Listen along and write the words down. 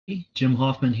Jim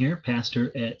Hoffman here,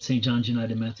 pastor at St. John's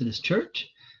United Methodist Church.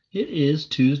 It is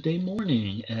Tuesday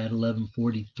morning at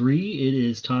 11:43. It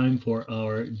is time for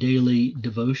our daily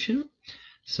devotion.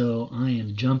 So I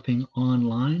am jumping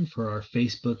online for our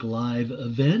Facebook Live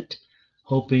event,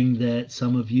 hoping that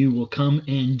some of you will come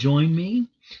and join me.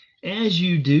 As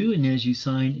you do, and as you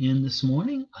sign in this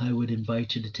morning, I would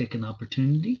invite you to take an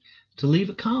opportunity to leave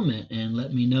a comment and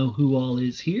let me know who all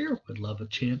is here. Would love a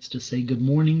chance to say good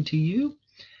morning to you.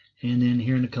 And then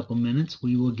here in a couple minutes,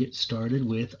 we will get started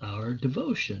with our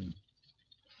devotion.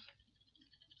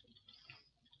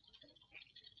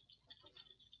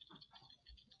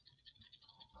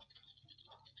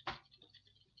 A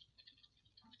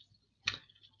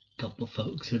couple of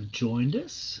folks have joined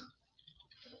us.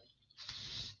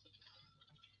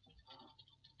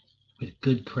 We had a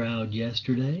good crowd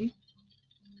yesterday.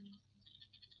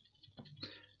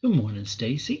 Good morning,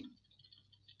 Stacy.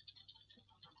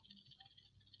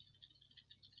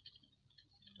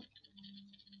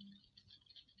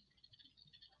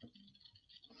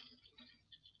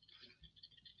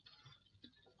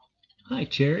 Hi,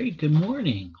 Cherry. Good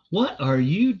morning. What are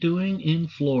you doing in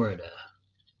Florida?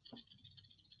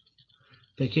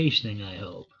 Vacationing, I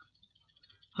hope.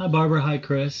 Hi, Barbara. Hi,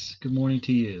 Chris. Good morning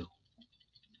to you.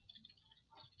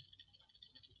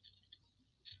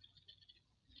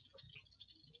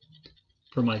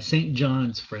 For my St.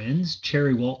 John's friends,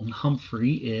 Cherry Walton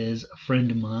Humphrey is a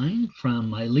friend of mine from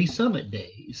my Lee Summit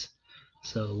days.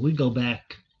 So we go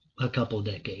back a couple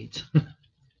decades.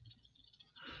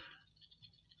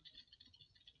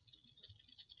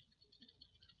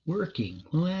 Working.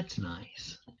 Well, that's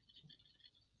nice.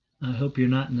 I hope you're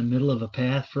not in the middle of a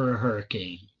path for a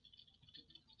hurricane.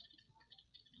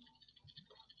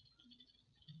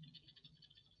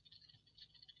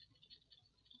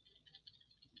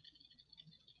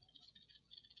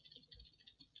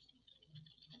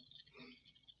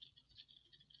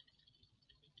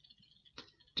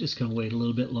 Just going to wait a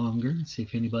little bit longer and see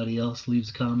if anybody else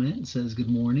leaves a comment and says good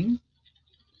morning.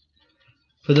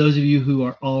 For those of you who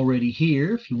are already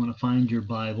here, if you want to find your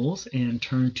Bibles and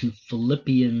turn to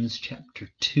Philippians chapter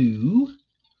 2,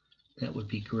 that would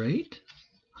be great.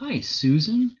 Hi,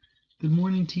 Susan. Good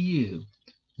morning to you.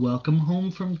 Welcome home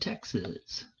from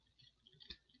Texas.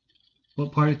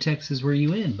 What part of Texas were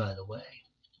you in, by the way?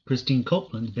 Christine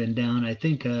Copeland's been down, I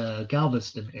think,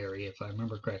 Galveston area, if I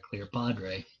remember correctly, or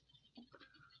Padre.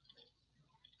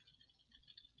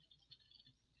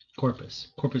 Corpus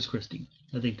Christi.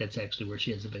 I think that's actually where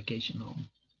she has a vacation home.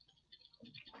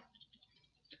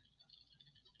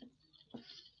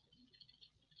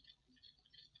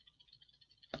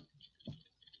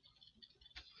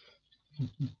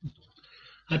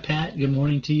 Hi, Pat. Good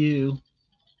morning to you.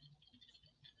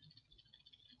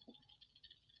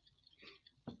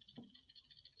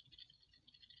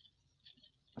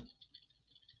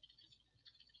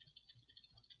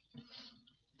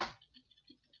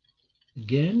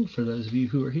 Again, for those of you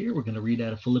who are here, we're going to read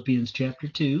out of Philippians chapter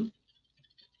 2.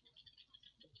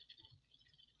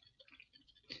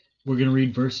 We're going to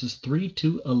read verses 3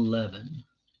 to 11.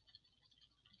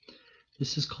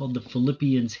 This is called the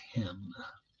Philippians hymn.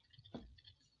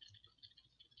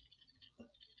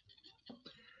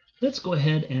 Let's go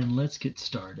ahead and let's get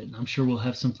started. I'm sure we'll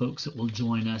have some folks that will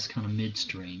join us kind of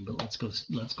midstream, but let's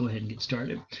go ahead and get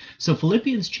started. So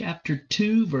Philippians chapter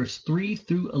 2, verse 3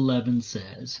 through 11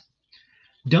 says,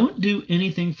 "Don't do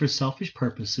anything for selfish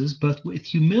purposes, but with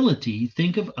humility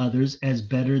think of others as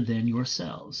better than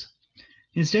yourselves.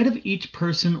 Instead of each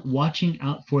person watching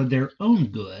out for their own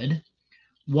good,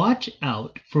 watch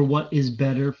out for what is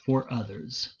better for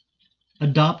others.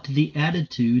 Adopt the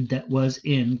attitude that was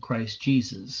in Christ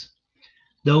Jesus.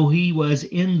 Though he was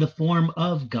in the form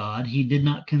of God, he did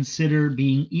not consider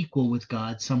being equal with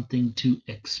God something to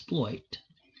exploit.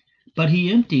 But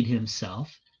he emptied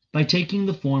himself by taking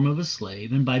the form of a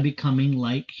slave and by becoming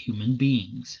like human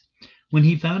beings. When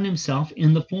he found himself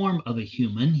in the form of a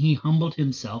human, he humbled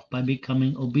himself by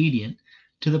becoming obedient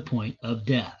to the point of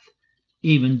death,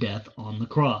 even death on the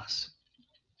cross.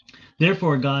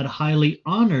 Therefore God highly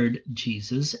honored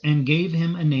Jesus and gave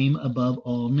him a name above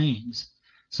all names,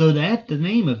 so that at the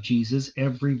name of Jesus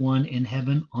everyone in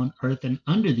heaven, on earth, and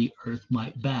under the earth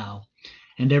might bow,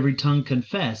 and every tongue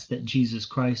confess that Jesus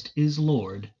Christ is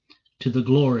Lord, to the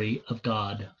glory of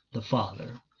God the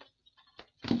Father."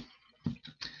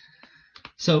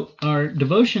 So our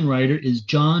devotion writer is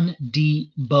John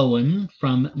D. Bowen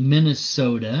from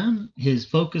Minnesota. His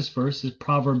focus verse is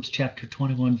Proverbs chapter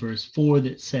 21, verse 4,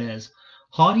 that says,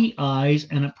 "Haughty eyes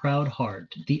and a proud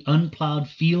heart, the unplowed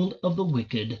field of the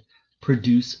wicked,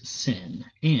 produce sin."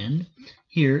 And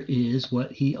here is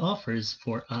what he offers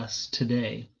for us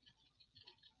today.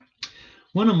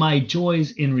 One of my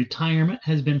joys in retirement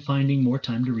has been finding more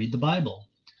time to read the Bible.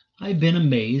 I've been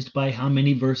amazed by how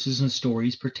many verses and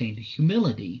stories pertain to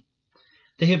humility.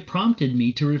 They have prompted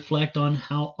me to reflect on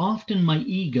how often my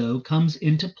ego comes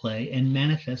into play and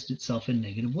manifests itself in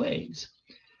negative ways.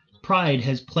 Pride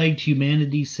has plagued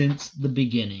humanity since the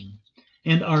beginning,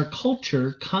 and our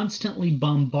culture constantly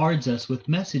bombards us with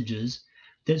messages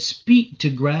that speak to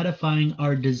gratifying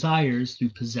our desires through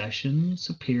possessions,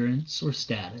 appearance, or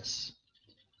status.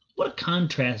 What a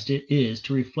contrast it is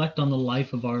to reflect on the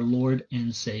life of our Lord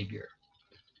and Savior.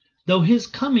 Though his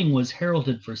coming was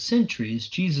heralded for centuries,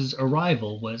 Jesus'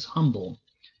 arrival was humble,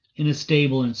 in a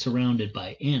stable and surrounded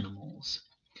by animals.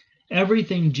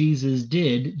 Everything Jesus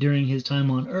did during his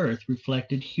time on earth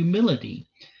reflected humility,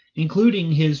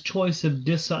 including his choice of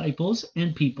disciples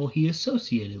and people he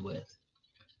associated with.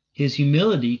 His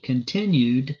humility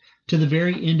continued to the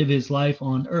very end of his life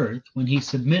on earth when he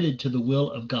submitted to the will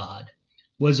of God,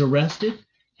 was arrested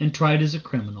and tried as a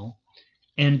criminal,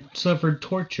 and suffered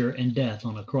torture and death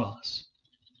on a cross.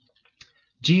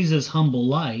 Jesus' humble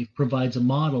life provides a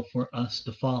model for us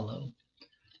to follow.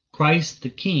 Christ the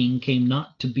King came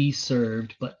not to be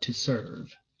served, but to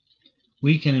serve.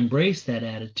 We can embrace that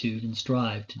attitude and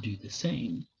strive to do the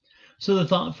same. So the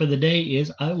thought for the day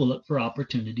is I will look for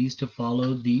opportunities to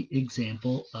follow the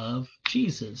example of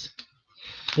Jesus.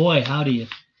 Boy, howdy.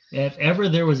 If ever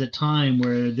there was a time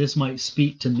where this might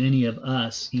speak to many of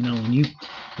us,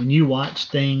 when you watch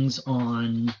things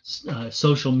on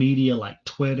social media like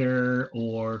Twitter,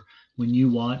 or when you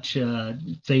watch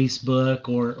Facebook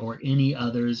or any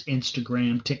others,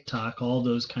 Instagram, TikTok, all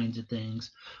those kinds of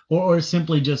things, or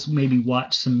simply just maybe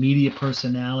watch some media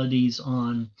personalities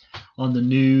on the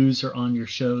news or on your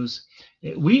shows.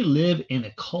 We live in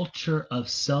a culture of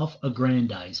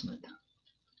self-aggrandizement,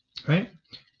 right?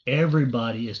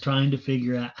 Everybody is trying to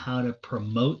figure out how to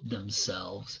promote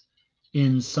themselves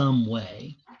in some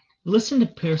way. Listen to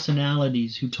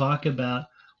personalities who talk about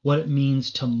what it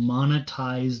means to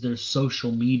monetize their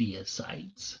social media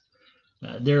sites.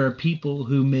 There are people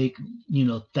who make,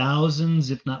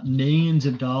 thousands, if not millions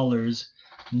of dollars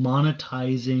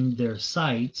monetizing their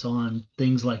sites on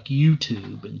things like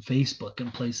YouTube and Facebook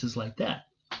and places like that.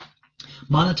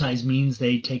 Monetize means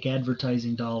they take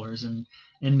advertising dollars and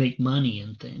make money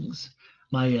in things.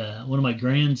 My one of my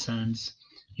grandsons,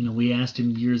 we asked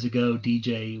him years ago,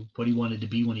 DJ, what he wanted to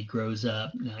be when he grows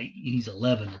up. Now, he's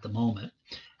 11 at the moment,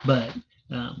 but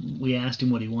we asked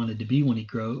him what he wanted to be when he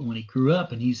grew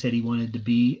up, and he said he wanted to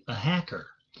be a hacker,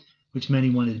 which meant he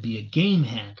wanted to be a game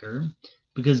hacker,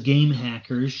 because game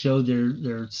hackers show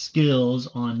their skills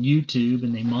on YouTube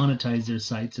and they monetize their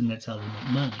sites, and that's how they make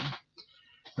money,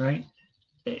 right?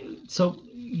 So,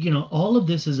 all of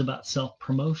this is about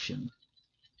self-promotion.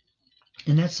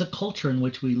 And that's the culture in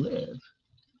which we live.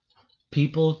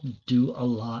 People do a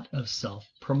lot of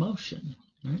self-promotion,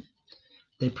 right?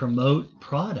 They promote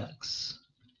products.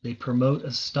 They promote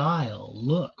a style,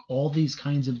 look, all these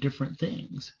kinds of different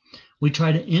things. We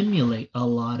try to emulate a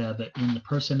lot of it in the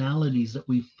personalities that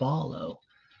we follow,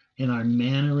 in our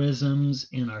mannerisms,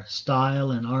 in our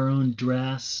style, in our own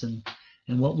dress, and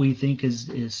what we think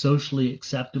is socially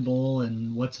acceptable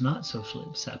and what's not socially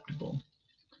acceptable.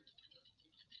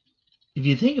 If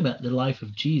you think about the life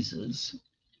of Jesus,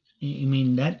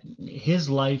 that his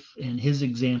life and his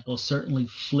example certainly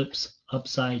flips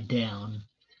upside down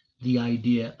the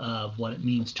idea of what it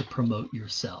means to promote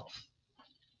yourself.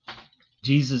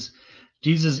 Jesus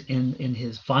in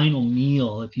his final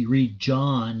meal, if you read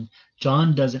John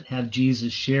doesn't have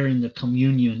Jesus sharing the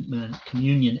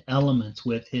communion elements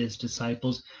with his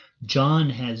disciples. John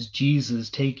has Jesus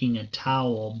taking a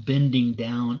towel, bending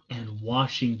down, and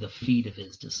washing the feet of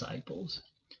his disciples.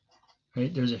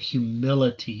 Right? There's a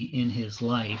humility in his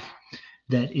life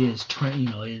that is,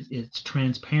 it's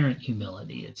transparent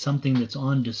humility. It's something that's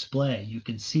on display. You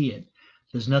can see it.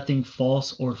 There's nothing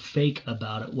false or fake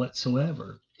about it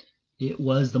whatsoever. It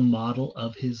was the model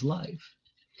of his life.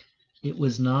 It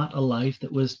was not a life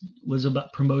that was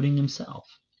about promoting himself.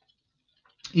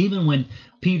 Even when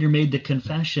Peter made the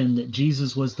confession that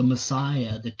Jesus was the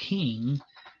Messiah, the King,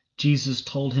 Jesus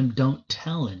told him, don't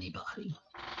tell anybody,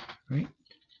 right?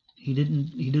 He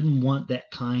didn't want that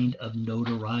kind of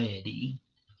notoriety.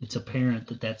 It's apparent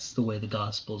that that's the way the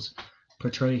Gospels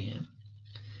portray him.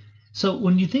 So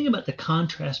when you think about the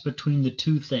contrast between the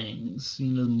two things,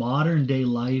 modern day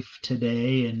life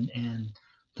today and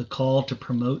the call to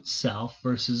promote self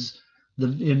versus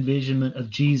the envisionment of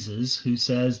Jesus, who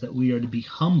says that we are to be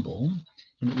humble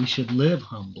and that we should live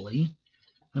humbly.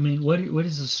 What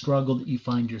is the struggle that you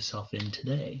find yourself in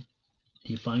today?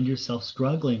 Do you find yourself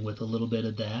struggling with a little bit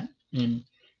of that? And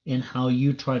in how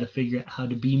you try to figure out how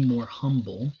to be more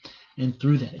humble, and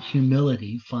through that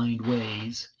humility find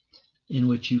ways in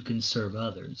which you can serve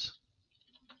others.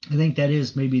 I think that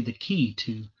is maybe the key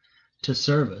to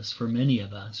service for many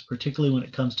of us, particularly when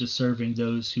it comes to serving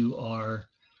those who are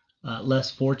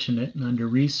less fortunate and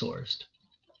under-resourced.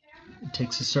 It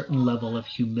takes a certain level of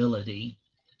humility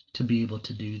to be able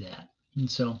to do that. And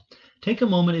so take a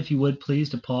moment, if you would, please,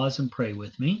 to pause and pray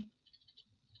with me.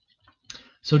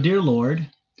 So, dear Lord,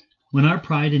 when our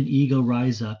pride and ego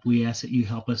rise up, we ask that you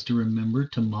help us to remember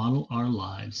to model our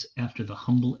lives after the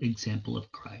humble example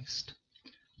of Christ.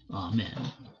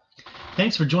 Amen.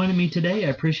 Thanks for joining me today. I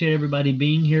appreciate everybody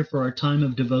being here for our time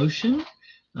of devotion.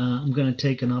 I'm going to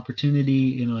take an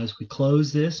opportunity, as we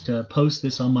close this, to post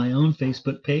this on my own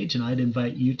Facebook page, and I'd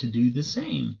invite you to do the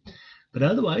same. But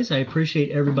otherwise, I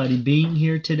appreciate everybody being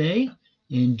here today.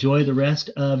 Enjoy the rest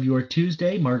of your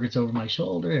Tuesday. Margaret's over my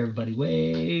shoulder. Everybody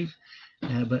wave.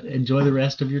 But enjoy the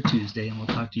rest of your Tuesday, and we'll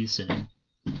talk to you soon.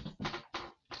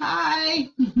 Hi.